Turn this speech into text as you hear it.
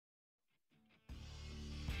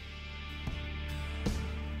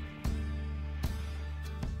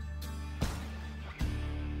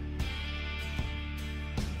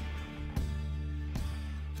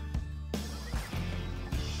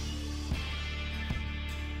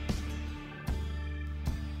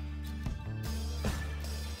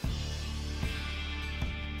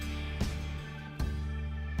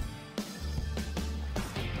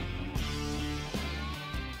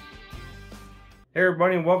Hey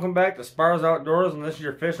everybody, and welcome back to Spars Outdoors, and this is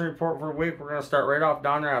your fishing report for the week. We're going to start right off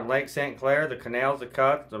down there on Lake St. Clair, the canals, the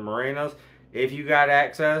cuts, the marinas. If you got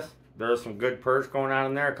access, there's some good perch going on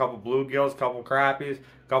in there. A couple bluegills, a couple crappies,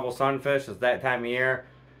 a couple sunfish. It's that time of year.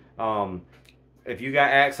 If you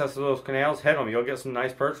got access to those canals, hit them. You'll get some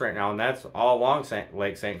nice perch right now, and that's all along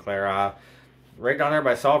Lake St. Clair. Right down there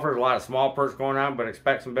by Sulphur, a lot of small perch going on, but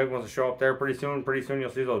expect some big ones to show up there pretty soon. Pretty soon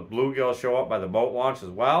you'll see those bluegills show up by the boat launch as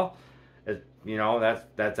well. You know,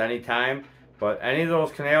 that's any time. But any of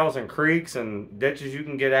those canals and creeks and ditches you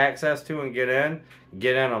can get access to and get in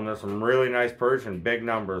them. There's some really nice perch and big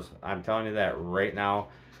numbers. I'm telling you that right now.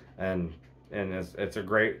 And it's a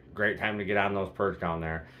great time to get on those perch down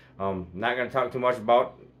there. I'm not going to talk too much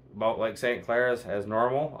about Lake St. Clair as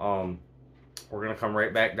normal. We're going to come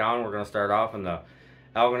right back down. We're going to start off in the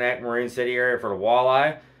Algonac Marine City area for the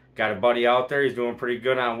walleye. Got a buddy out there. He's doing pretty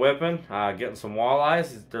good on whipping, getting some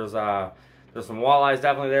walleyes. There's some walleyes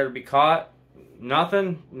definitely there to be caught.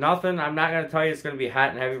 Nothing. I'm not going to tell you it's going to be hot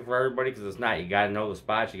and heavy for everybody, because it's not. You got to know the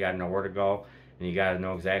spots. You got to know where to go. And you got to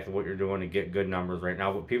know exactly what you're doing to get good numbers right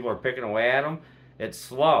now. But people are picking away at them. It's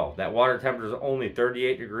slow. That water temperature is only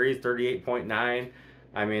 38 degrees, 38.9.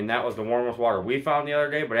 I mean, that was the warmest water we found the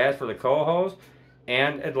other day. But as for the cohos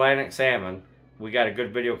and Atlantic salmon, we got a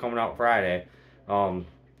good video coming out Friday.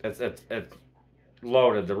 It's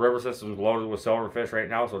loaded. The river system's loaded with silverfish right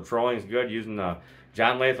now, so trolling's good using the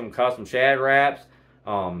John Latham custom shad wraps,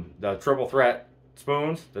 the triple threat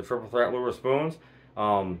spoons, the triple threat lure spoons.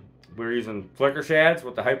 We're using flicker shads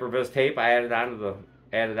with the Hypervis tape. I added onto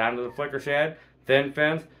the flicker shad, thin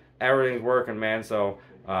fins. Everything's working, man. So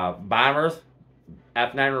bombers,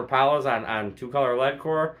 F9 Rapalas on 2-color lead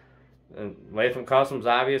core, and Latham customs,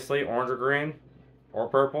 obviously orange or green or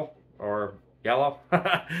purple or yellow.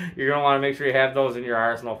 You're going to want to make sure you have those in your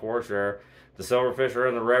arsenal for sure. The silverfish are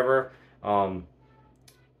in the river.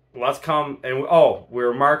 Let's come, and we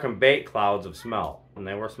were marking bait clouds of smelt, and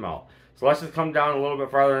they were smelt. So let's just come down a little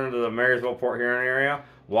bit farther into the Marysville, Port Huron area.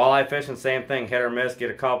 Walleye fishing, same thing, hit or miss,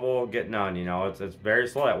 get a couple, get none. You know, it's very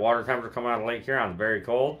slow. That water temperature coming out of Lake Huron is very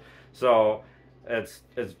cold, so it's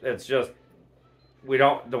just,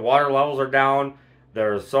 the water levels are down.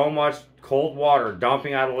 There's so much cold water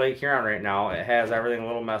dumping out of Lake Huron right now. It has everything a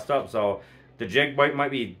little messed up. So the jig bite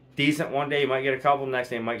might be decent one day. You might get a couple. Next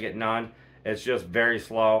day you might get none. It's just very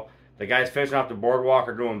slow. The guys fishing off the boardwalk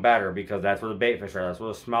are doing better, because that's where the bait fish are. That's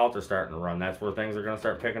where the smelt are starting to run. That's where things are going to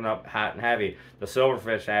start picking up hot and heavy. The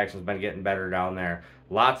silverfish action's been getting better down there.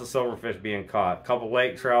 Lots of silverfish being caught. Couple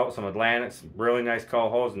lake trout, some Atlantics, really nice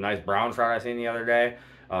cohos, a nice brown trout I seen the other day.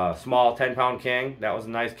 Small 10-pound king. That was a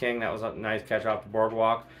nice king. That was a nice catch off the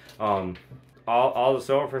boardwalk. All the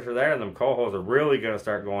silverfish are there, and them cohos are really going to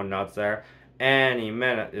start going nuts there. Any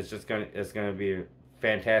minute, it's going to be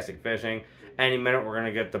fantastic fishing. Any minute, we're going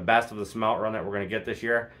to get the best of the smelt run that we're going to get this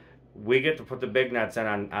year. We get to put the big nets in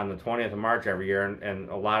on the 20th of March every year, and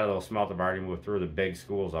a lot of those smelt have already moved through the big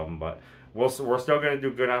schools of them. But we're still going to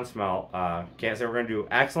do good on smelt. Can't say we're going to do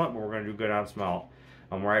excellent, but we're going to do good on smelt.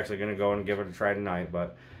 We're actually going to go and give it a try tonight.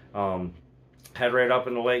 But head right up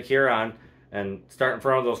in the Lake Huron and start in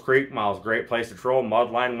front of those creek mouths. Great place to troll.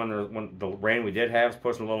 Mud line, when the rain we did have is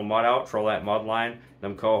pushing a little mud out. Troll that mud line.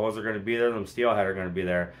 Them cohos are going to be there. Them steelhead are going to be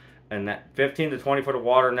there. And that 15 to 20 foot of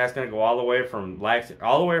water, and that's going to go all the way from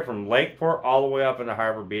Lakeport all the way up into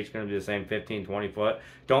Harbor Beach. Going to be the same 15, 20 foot.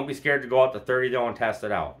 Don't be scared to go out to 30 though and test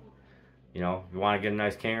it out. You know, if you want to get a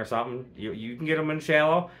nice king or something, you can get them in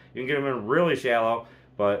shallow. You can get them in really shallow.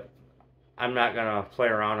 But I'm not going to play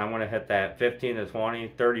around. I'm going to hit that 15 to 20,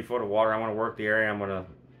 30 foot of water. I'm going to work the area. I'm going to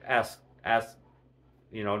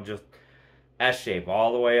just S shape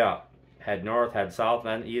all the way up. Head north, head south,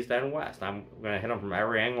 then east, and west. I'm going to hit them from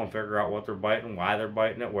every angle and figure out what they're biting, why they're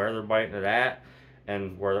biting it, where they're biting it at,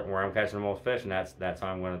 and where I'm catching the most fish. And that's how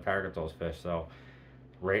I'm going to target those fish. So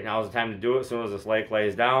right now is the time to do it, as soon as this lake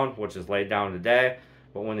lays down, which is laid down today.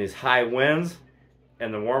 But when these high winds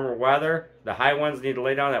and the warmer weather, the high winds need to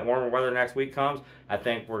lay down, that warmer weather next week comes, I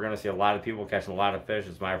think we're going to see a lot of people catching a lot of fish.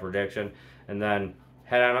 It's my prediction. And then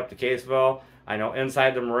head on up to Caseville. I know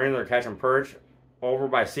inside the marina they're catching perch over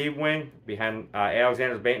by Seawing, behind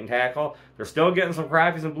Alexander's Bait and Tackle. They're still getting some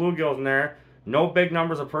crappies and bluegills in there. No big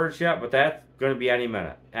numbers of perch yet, but that's going to be any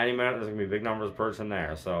minute. Any minute there's going to be big numbers of perch in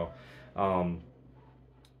there. So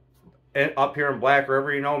up here in Black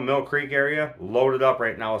River, you know, Mill Creek area, loaded up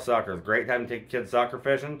right now with suckers. Great time to take kids sucker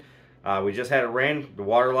fishing. We just had it rain. The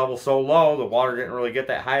water level's so low, the water didn't really get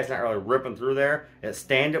that high. It's not really ripping through there. It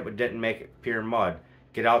stained it, but didn't make it pure mud.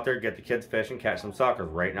 Get out there, get the kids fishing, catch some suckers.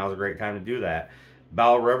 Right now is a great time to do that.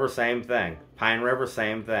 Bell River, same thing. Pine River,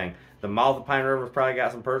 same thing. The mouth of Pine River's probably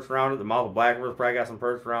got some perch around it. The mouth of Black River's probably got some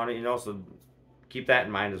perch around it, you know, so keep that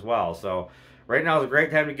in mind as well. So right now is a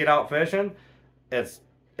great time to get out fishing. It's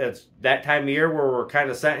that time of year where we're kind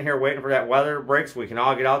of sitting here waiting for that weather to break so we can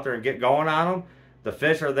all get out there and get going on them. The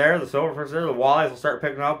fish are there, the silverfish are there, the walleyes will start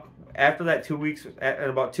picking up after that 2 weeks. In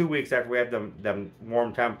about 2 weeks after we have them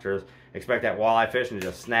warm temperatures, expect that walleye fishing to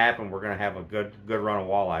just snap, and we're going to have a good run of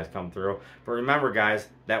walleyes come through. But remember, guys,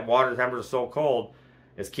 that water temperature is so cold,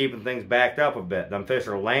 it's keeping things backed up a bit. Them fish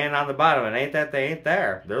are laying on the bottom, and ain't that they ain't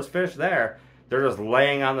there. There's fish there. They're just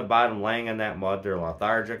laying on the bottom, laying in that mud. They're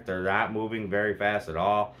lethargic. They're not moving very fast at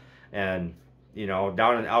all. And, you know,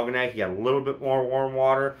 down in Algonac, you got a little bit more warm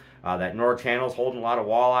water. That North Channel's holding a lot of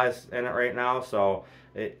walleyes in it right now. So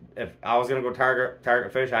if I was going to go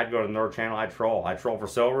target fish, I'd go to the North Channel. I'd troll for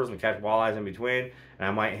silvers and catch walleyes in between. And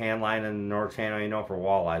I might hand line in the North Channel, you know, for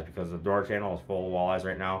walleyes, because the North Channel is full of walleyes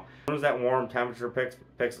right now. As soon as that warm temperature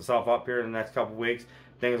picks itself up here in the next couple weeks,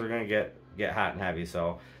 things are going to get hot and heavy.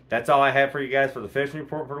 So that's all I have for you guys for the fishing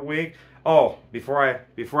report for the week. Oh, before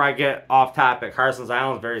I get off topic, Carson's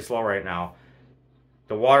Island is very slow right now.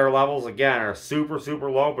 The water levels, again, are super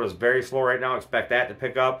low, but it's very slow right now. Expect that to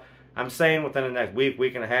pick up. I'm saying within the next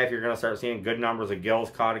week and a half, you're going to start seeing good numbers of gills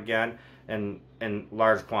caught again in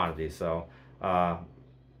large quantities. So, and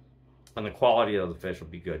the quality of the fish will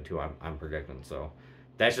be good too, I'm predicting. So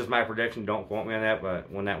that's just my prediction. Don't quote me on that,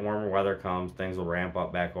 but when that warmer weather comes, things will ramp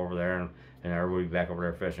up back over there, and everybody will be back over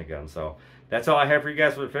there fishing again. So that's all I have for you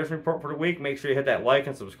guys for the fishing report for the week. Make sure you hit that like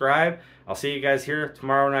and subscribe. I'll see you guys here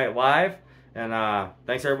tomorrow night live. And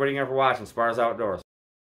thanks everybody again for watching Spars Outdoors.